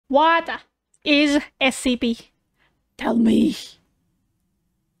What is SCP? Tell me.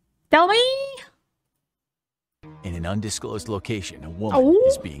 Tell me. In an undisclosed location, a woman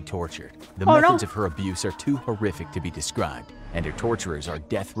is being tortured. The methods of her abuse are too horrific to be described, and her torturers are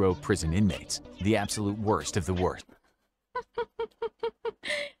death row prison inmates, the absolute worst of the worst.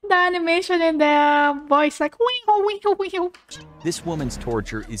 The animation in the voice like wee. This woman's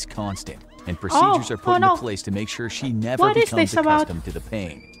torture is constant, and procedures are put into place to make sure she never becomes accustomed to the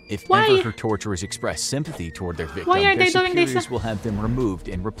pain. If ever her torturers express sympathy toward their victim, their superiors will have them removed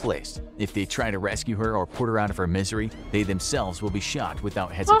and replaced. If they try to rescue her or put her out of her misery, they themselves will be shot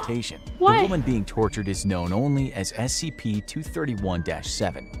without hesitation. The woman being tortured is known only as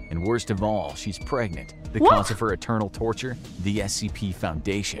SCP-231-7, and worst of all, she's pregnant. The cause of her eternal torture? The SCP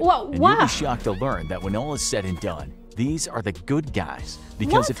Foundation. And you'll be shocked to learn that when all is said and done, these are the good guys,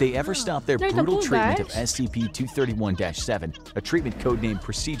 because if they ever stop their brutal treatment of SCP-231-7, a treatment codenamed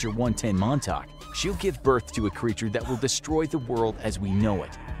Procedure 110 Montauk, she'll give birth to a creature that will destroy the world as we know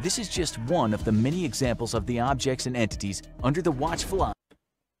it. This is just one of the many examples of the objects and entities under the watchful eye.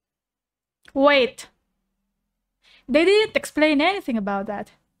 Wait. They didn't explain anything about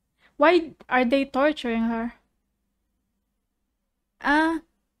that. Why are they torturing her?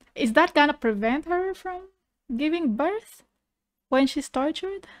 Is that gonna prevent her from giving birth when she's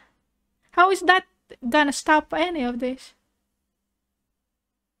tortured? How is that gonna stop any of this?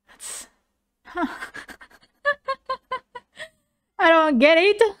 That's... I don't get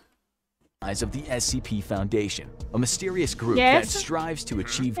it. Of the SCP Foundation, a mysterious group that strives to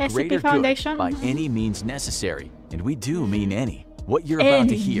achieve greater good by any means necessary, and we do mean any. What you're about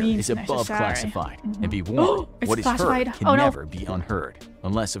to hear is above classified, and be warned, what is heard can never be unheard,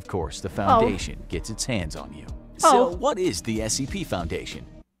 unless, of course, the Foundation gets its hands on you. So, what is the SCP Foundation?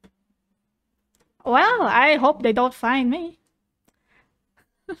 Well, I hope they don't find me.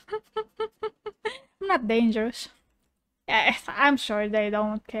 I'm not dangerous. Yes, I'm sure they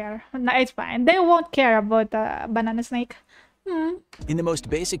don't care. No, it's fine. They won't care about the banana snake. In the most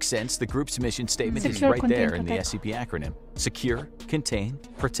basic sense, the group's mission statement is right there in the SCP acronym. Secure, contain,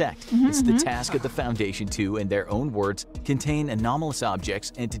 protect. It's the task of the Foundation to, in their own words, contain anomalous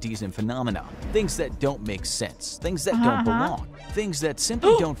objects, entities, and phenomena. Things that don't make sense, things that don't belong, things that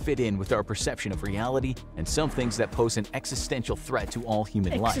simply don't fit in with our perception of reality, and some things that pose an existential threat to all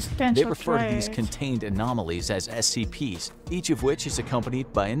human life. They refer to these contained anomalies as SCPs, each of which is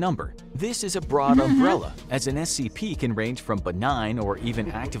accompanied by a number. This is a broad umbrella, as an SCP can range from benign or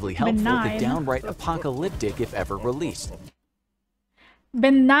even actively helpful to downright apocalyptic if ever released.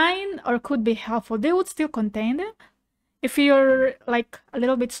 Benign or could be helpful. They would still contain them. If you're like a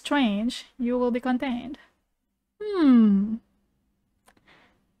little bit strange, you will be contained. I'm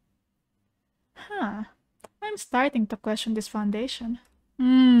starting to question this Foundation.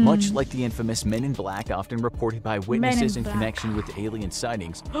 Much like the infamous Men in Black often reported by witnesses in connection with alien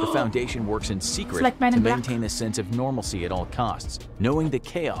sightings, the Foundation works in secret to maintain a sense of normalcy at all costs, knowing the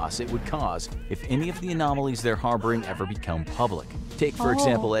chaos it would cause if any of the anomalies they're harboring ever become public. Take, for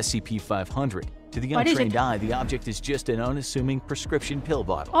example, SCP-500. To the untrained eye, the object is just an unassuming prescription pill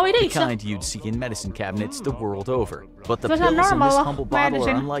bottle, the kind you'd see in medicine cabinets the world over. But the pills in this humble bottle are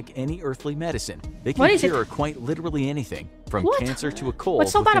unlike any earthly medicine. They can cure quite literally anything, from cancer to a cold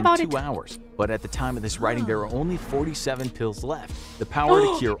within 2 hours. But at the time of this writing, there are only 47 pills left. The power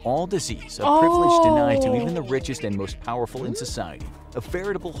to cure all disease, a privilege denied to even the richest and most powerful in society. A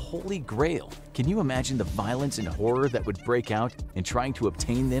veritable holy grail. Can you imagine the violence and horror that would break out in trying to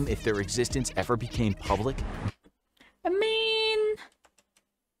obtain them if their existence ever became public? I mean,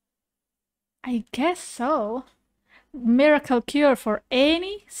 I guess so. Miracle cure for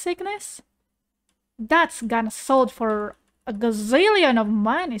any sickness? That's gonna sold for a gazillion of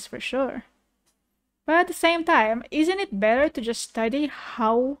monies for sure. But at the same time, isn't it better to just study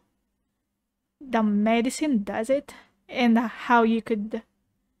how the medicine does it? And how you could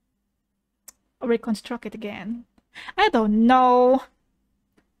reconstruct it again. I don't know.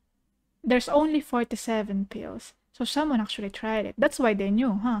 There's only 47 pills. So someone actually tried it. That's why they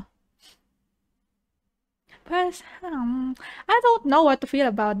knew, huh? But I don't know what to feel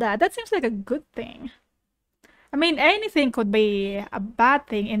about that. That seems like a good thing. I mean, anything could be a bad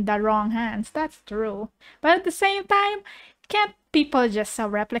thing in the wrong hands. That's true. But at the same time, can't people just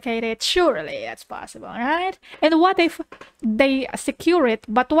replicate it? Surely that's possible, right? And what if they secure it,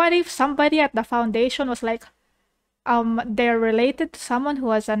 but what if somebody at the Foundation was like, they're related to someone who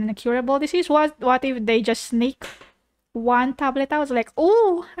has an incurable disease? What if they just sneak one tablet out? Like,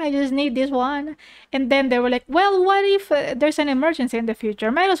 oh, I just need this one. And then they were like, well, what if there's an emergency in the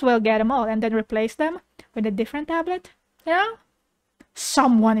future? Might as well get them all and then replace them with a different tablet, you know?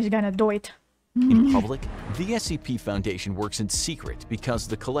 Someone is gonna do it. In public, the SCP Foundation works in secret because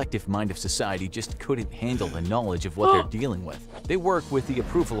the collective mind of society just couldn't handle the knowledge of what they're dealing with. They work with the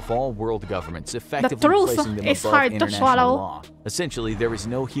approval of all world governments, effectively placing them above international law. Essentially, there is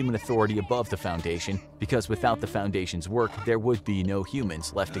no human authority above the Foundation, because without the Foundation's work, there would be no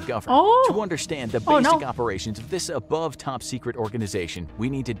humans left to govern. To understand the basic operations of this above top-secret organization, we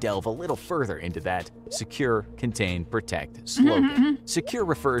need to delve a little further into that secure, contain, protect slogan. Secure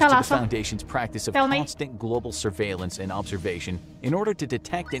refers to the Foundation's practice of constant global surveillance and observation in order to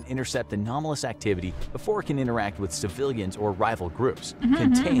detect and intercept anomalous activity before it can interact with civilians or rival groups.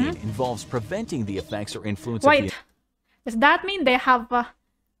 Contain involves preventing the effects or influence of the... Does that mean they have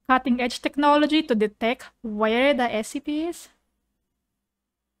cutting-edge technology to detect where the SCP is?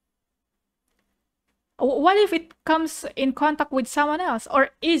 What if it comes in contact with someone else? Or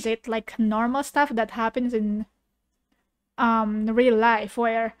is it like normal stuff that happens in real life,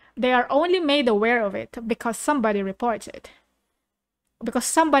 where they are only made aware of it because somebody reports it, because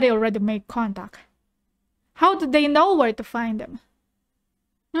somebody already made contact? How do they know where to find them?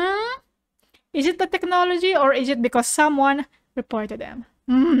 Is it the technology, or is it because someone reported them?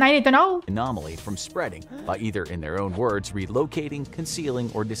 I need to know. Anomaly from spreading by either, in their own words, relocating, concealing,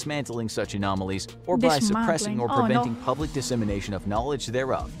 or dismantling such anomalies, or by suppressing or preventing public dissemination of knowledge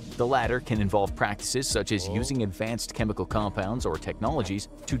thereof. The latter can involve practices such as using advanced chemical compounds or technologies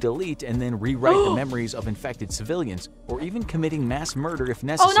to delete and then rewrite the memories of infected civilians, or even committing mass murder if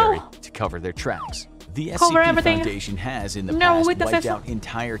necessary to cover their tracks. The SCP Foundation has in the past wiped out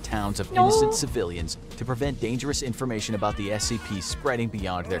entire towns of innocent civilians to prevent dangerous information about the SCP spreading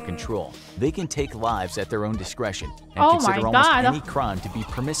beyond their control. They can take lives at their own discretion and consider almost any crime to be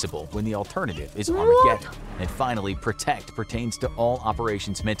permissible when the alternative is Armageddon. And finally, protect pertains to all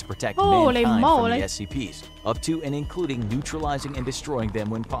operations meant to protect mankind from the SCPs, up to and including neutralizing and destroying them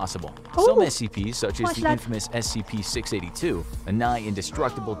when possible. Some SCPs, such as the infamous SCP-682, a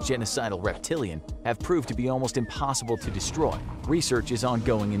nigh-indestructible genocidal reptilian, have proved to be almost impossible to destroy. Research is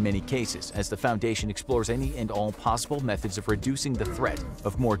ongoing in many cases, as the Foundation explores any and all possible methods of reducing the threat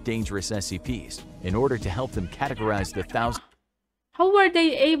of more dangerous SCPs, in order to help them categorize the thousands. How were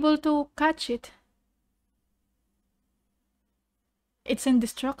they able to catch it? It's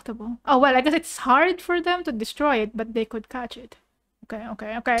indestructible. Oh, well, I guess it's hard for them to destroy it, but they could catch it.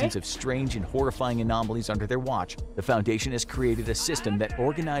 Okay. Of strange and horrifying anomalies under their watch, the Foundation has created a system that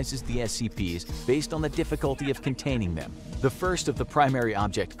organizes the SCPs based on the difficulty of containing them. The first of the primary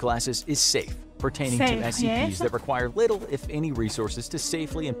object classes is Safe, pertaining to SCPs that require little, if any, resources to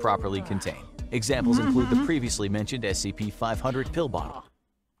safely and properly contain. Examples include the previously mentioned SCP-500 pill bottle.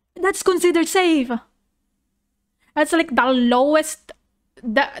 That's considered safe. That's like the lowest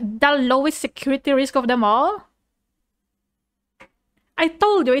security risk of them all. I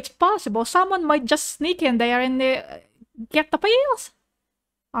told you it's possible. Someone might just sneak in there and get the pills.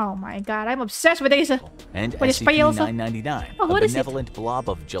 Oh my god, I'm obsessed with these. And SCP-999, a benevolent blob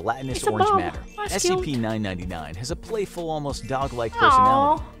of gelatinous orange matter. SCP-999 has a playful, almost dog-like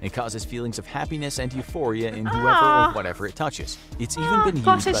personality and causes feelings of happiness and euphoria in whoever or whatever it touches. It's even been used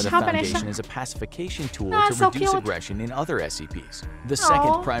by the Foundation as a pacification tool to reduce aggression in other SCPs. The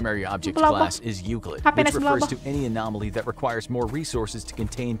second primary object class is Euclid, which refers to any anomaly that requires more resources to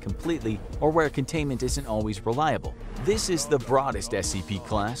contain completely, or where containment isn't always reliable. This is the broadest SCP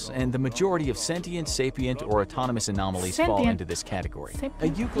class, and the majority of sentient, sapient, or autonomous anomalies fall into this category. A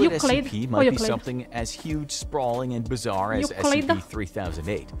Euclid SCP might be something as huge, sprawling, and bizarre as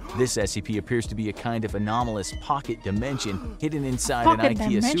SCP-3008. This SCP appears to be a kind of anomalous pocket dimension hidden inside an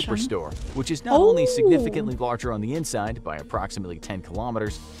IKEA superstore, which is not only significantly larger on the inside by approximately 10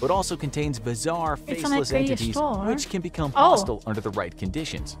 kilometers, but also contains bizarre, faceless entities which can become hostile under the right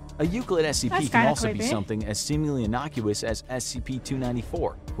conditions. A Euclid SCP can also be something as seemingly innocuous as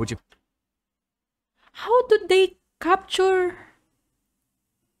SCP-294, which... How did they capture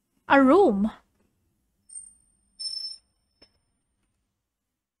a room?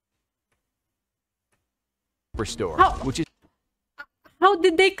 How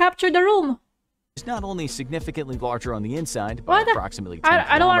did they capture the room? It's not only significantly larger on the inside by approximately 10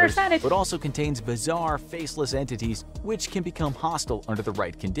 I don't understand it. But also contains bizarre, faceless entities which can become hostile under the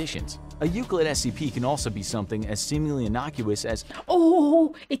right conditions. A Euclid SCP can also be something as seemingly innocuous as...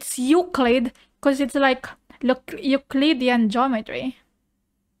 Oh, it's Euclid, because it's like Euclidean geometry.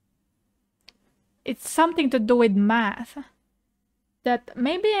 It's something to do with math that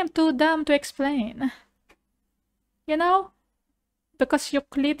maybe I'm too dumb to explain. You know? Because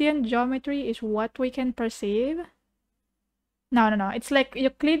Euclidean geometry is what we can perceive. No. It's like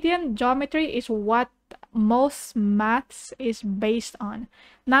Euclidean geometry is what most maths is based on.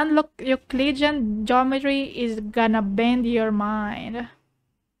 Non-Euclidean geometry is gonna bend your mind.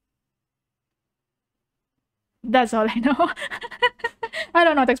 That's all I know. I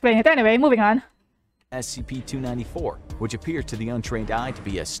don't know how to explain it. Anyway, moving on. SCP-294, which appears to the untrained eye to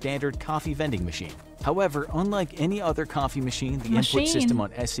be a standard coffee vending machine. However, unlike any other coffee machine, the input system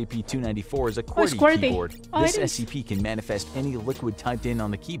on SCP-294 is a QWERTY keyboard. This SCP can manifest any liquid typed in on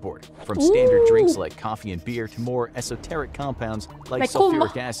the keyboard, from standard drinks like coffee and beer to more esoteric compounds like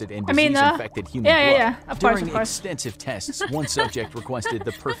sulfuric acid and disease-infected human blood. During extensive tests, one subject requested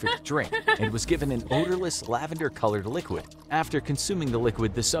the perfect drink and was given an odorless lavender-colored liquid. After consuming the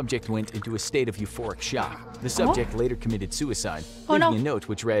liquid, the subject went into a state of euphoric shock. The subject later committed suicide, leaving a note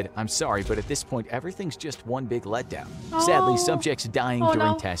which read, "I'm sorry, but at this point everything's just one big letdown." Sadly, subjects dying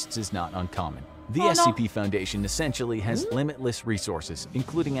during tests is not uncommon. The SCP Foundation essentially has limitless resources,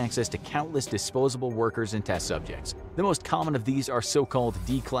 including access to countless disposable workers and test subjects. The most common of these are so-called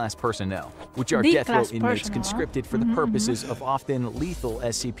D-class personnel, which are death row inmates conscripted for the purposes of often lethal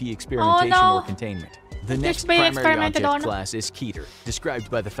SCP experimentation or containment. The next primary object class is Keter, described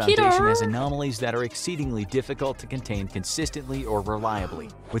by the Foundation as anomalies that are exceedingly difficult to contain consistently or reliably,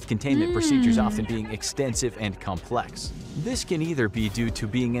 with containment procedures often being extensive and complex. This can either be due to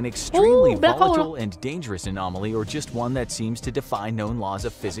being an extremely volatile and dangerous anomaly or just one that seems to defy known laws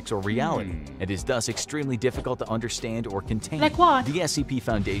of physics or reality, and is thus extremely difficult to understand or contain. Like what? The SCP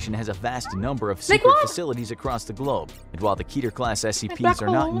Foundation has a vast number of secret facilities across the globe, and while the Keter-class SCPs are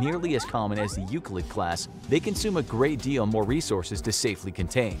not nearly as common as the Euclid class, they consume a great deal more resources to safely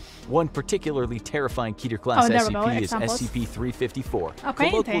contain. One particularly terrifying Keter-class SCP is SCP-354,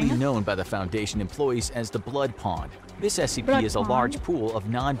 colloquially known by the Foundation employees as the Blood Pond. This SCP is a large pool of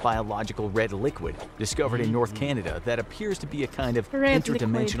non-biological red liquid discovered in North Canada that appears to be a kind of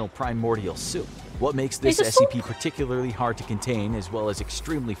interdimensional primordial soup. What makes this SCP particularly hard to contain, as well as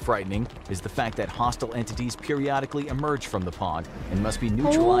extremely frightening, is the fact that hostile entities periodically emerge from the pond and must be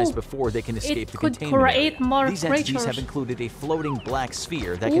neutralized before they can escape the containment area. These entities have included a floating black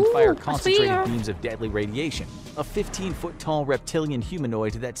sphere that can fire concentrated beams of deadly radiation, a 15-foot-tall reptilian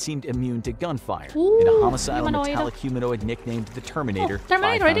humanoid that seemed immune to gunfire, and a homicidal metallic humanoid nicknamed the Terminator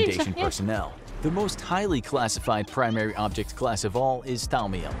by Foundation personnel. The most highly classified primary object class of all is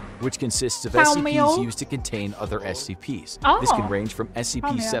Thaumiel, which consists of SCPs used to contain other SCPs. This can range from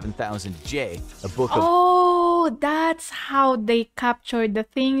SCP-7000-J, a book of— Oh, that's how they captured the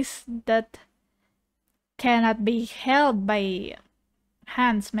things that cannot be held by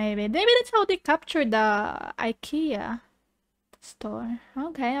hands, maybe. Maybe that's how they captured the IKEA store.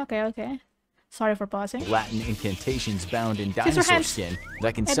 Okay. Sorry for pausing. Latin incantations bound in dinosaur skin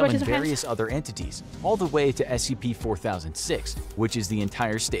that can summon various other entities, all the way to SCP-4006, which is the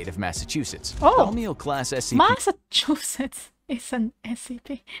entire state of Massachusetts. Thaumiel class SCP— Massachusetts is an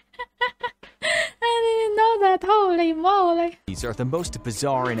SCP. I didn't know that, holy moly. These are the most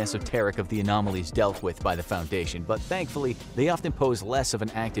bizarre and esoteric of the anomalies dealt with by the Foundation, but thankfully, they often pose less of an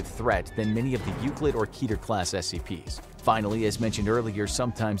active threat than many of the Euclid or Keter-class SCPs. Finally, as mentioned earlier,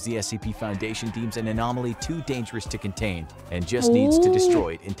 sometimes the SCP Foundation deems an anomaly too dangerous to contain and just needs to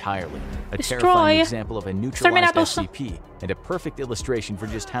destroy it entirely. A terrifying example of a neutralized SCP and a perfect illustration for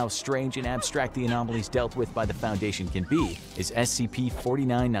just how strange and abstract the anomalies dealt with by the Foundation can be is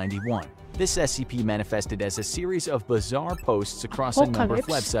SCP-4991. This SCP manifested as a series of bizarre posts across a number of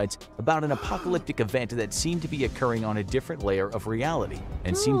websites about an apocalyptic event that seemed to be occurring on a different layer of reality,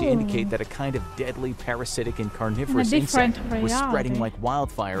 and seemed to indicate that a kind of deadly parasitic and carnivorous insect was spreading like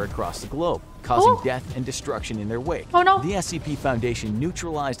wildfire across the globe, causing death and destruction in their wake. The SCP Foundation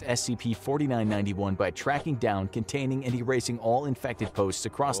neutralized SCP-4991 by tracking down, containing, and erasing all infected posts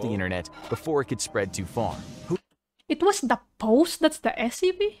across the internet before it could spread too far. It was the post that's the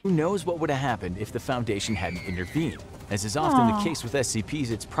SCP? Who knows what would have happened if the Foundation hadn't intervened? As is often the case with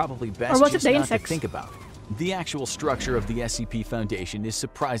SCPs, it's probably best just not to think about it. The actual structure of the SCP Foundation is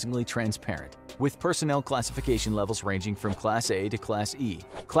surprisingly transparent, with personnel classification levels ranging from Class A to Class E.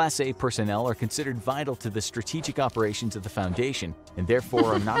 Class A personnel are considered vital to the strategic operations of the Foundation, and therefore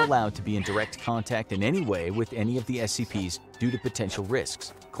are not allowed to be in direct contact in any way with any of the SCPs due to potential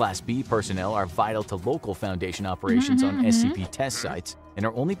risks. Class B personnel are vital to local Foundation operations on SCP test sites, and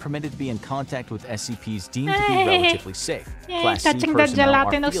are only permitted to be in contact with SCPs deemed to be relatively safe. Class C touching the personnel are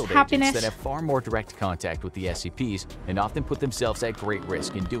gelatinous field happiness. agents that have far more direct contact with the SCPs and often put themselves at great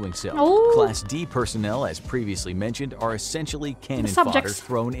risk in doing so. Oh. Class D personnel, as previously mentioned, are essentially cannon fodder subjects.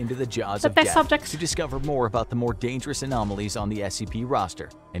 thrown into the jaws The of test death subjects. to discover more about the more dangerous anomalies on the SCP roster.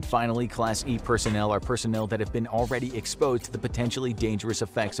 And finally, Class E personnel are personnel that have been already exposed to the potentially dangerous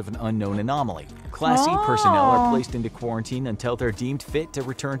effects of an unknown anomaly. Class E personnel are placed into quarantine until they're deemed fit to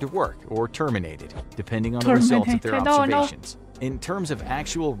return to work or terminated, depending on the results of their observations. In terms of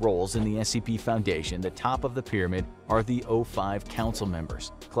actual roles in the SCP Foundation, the top of the pyramid are the O5 Council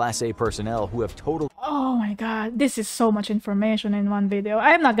members, Class A personnel who have total Oh my god, this is so much information in one video.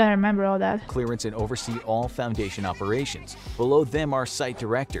 I'm not gonna remember all that. clearance and oversee all Foundation operations. Below them are site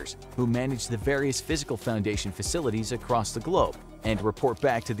directors, who manage the various physical Foundation facilities across the globe and report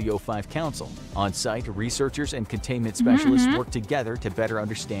back to the O5 Council. On-site, researchers and containment specialists work together to better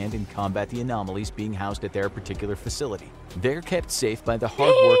understand and combat the anomalies being housed at their particular facility. They're kept safe by the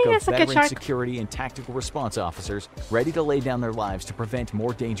hard work of veteran security and tactical response officers, ready to lay down their lives to prevent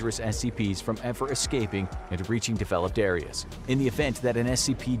more dangerous SCPs from ever escaping and reaching developed areas. In the event that an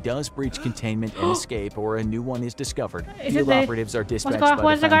SCP does breach containment and escape, or a new one is discovered, field operatives are dispatched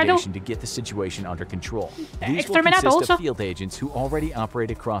by the Foundation to get the situation under control. These will consist of field agents who already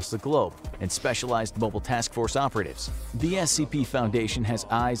operate across the globe, and specialized mobile task force operatives. The SCP Foundation has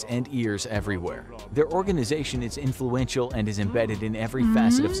eyes and ears everywhere. Their organization is influential and is embedded in every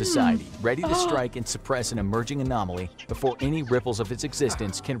facet of society, ready to strike and suppress an emerging anomaly before any ripples of its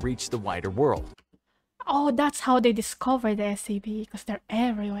existence can reach the wider world. Oh, that's how they discover the SCP, because they're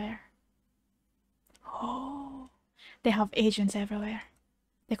everywhere. Oh, they have agents everywhere.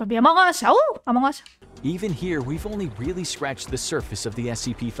 They could be among us. Oh, among us. Even here, we've only really scratched the surface of the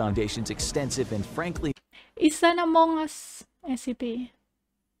SCP Foundation's extensive and frankly Is an Among Us SCP.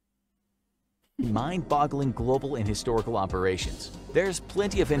 mind-boggling global and historical operations. There's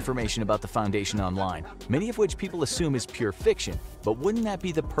plenty of information about the Foundation online, many of which people assume is pure fiction, but wouldn't that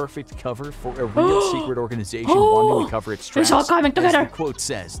be the perfect cover for a real secret organization wanting to cover its tracks? It's all coming together. As the quote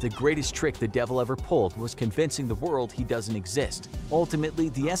says, the greatest trick the devil ever pulled was convincing the world he doesn't exist. Ultimately,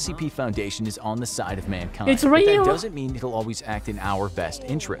 the SCP Foundation is on the side of mankind. It's But real. that doesn't mean it'll always act in our best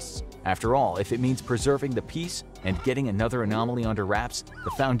interests. After all, if it means preserving the peace and getting another anomaly under wraps,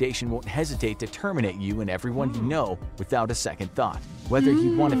 the Foundation won't hesitate to terminate you and everyone you know without a second thought. Whether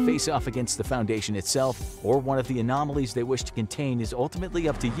you want to face off against the Foundation itself or one of the anomalies they wish to contain is ultimately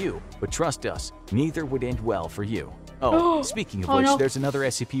up to you, but trust us, neither would end well for you. Oh, speaking of which, there's another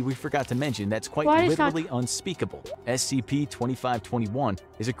SCP we forgot to mention that's quite literally unspeakable. SCP-2521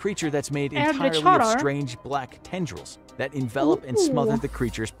 is a creature that's made entirely of strange black tendrils that envelop and smother the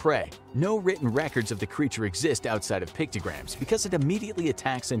creature's prey. No written records of the creature exist outside of pictograms because it immediately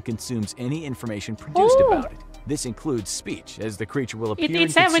attacks and consumes any information produced about it. This includes speech, as the creature will appear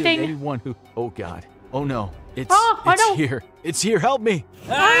and consume anyone who— oh god. Oh no. It's here. It's here. Help me.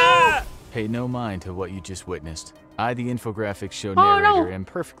 Ah! Pay no mind to what you just witnessed. I, the infographics show narrator, am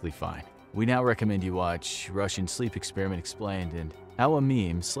perfectly fine. We now recommend you watch Russian Sleep Experiment Explained and How a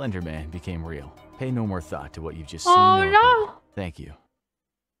Meme Slender Man Became Real. Pay no more thought to what you've just seen. Oh no! Thank you.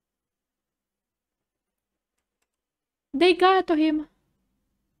 They got to him.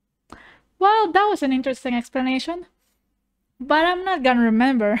 Well, that was an interesting explanation. But I'm not gonna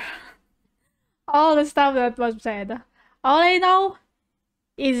remember all the stuff that was said. All I know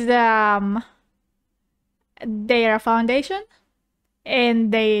is their foundation,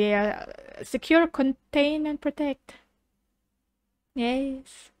 and they secure, contain, and protect.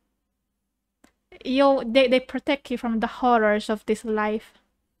 Yes. They protect you from the horrors of this life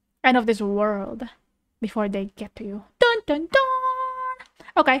and of this world before they get to you. Dun dun dun!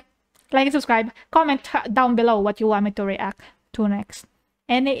 Okay. Like and subscribe. Comment down below what you want me to react to next.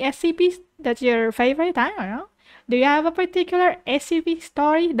 Any SCPs that's your favorite? I don't know. Do you have a particular SCP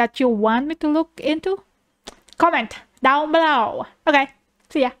story that you want me to look into? Comment down below. Okay.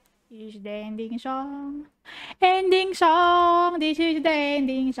 See ya. This is the ending song. Ending song. This is the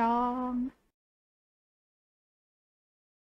ending song.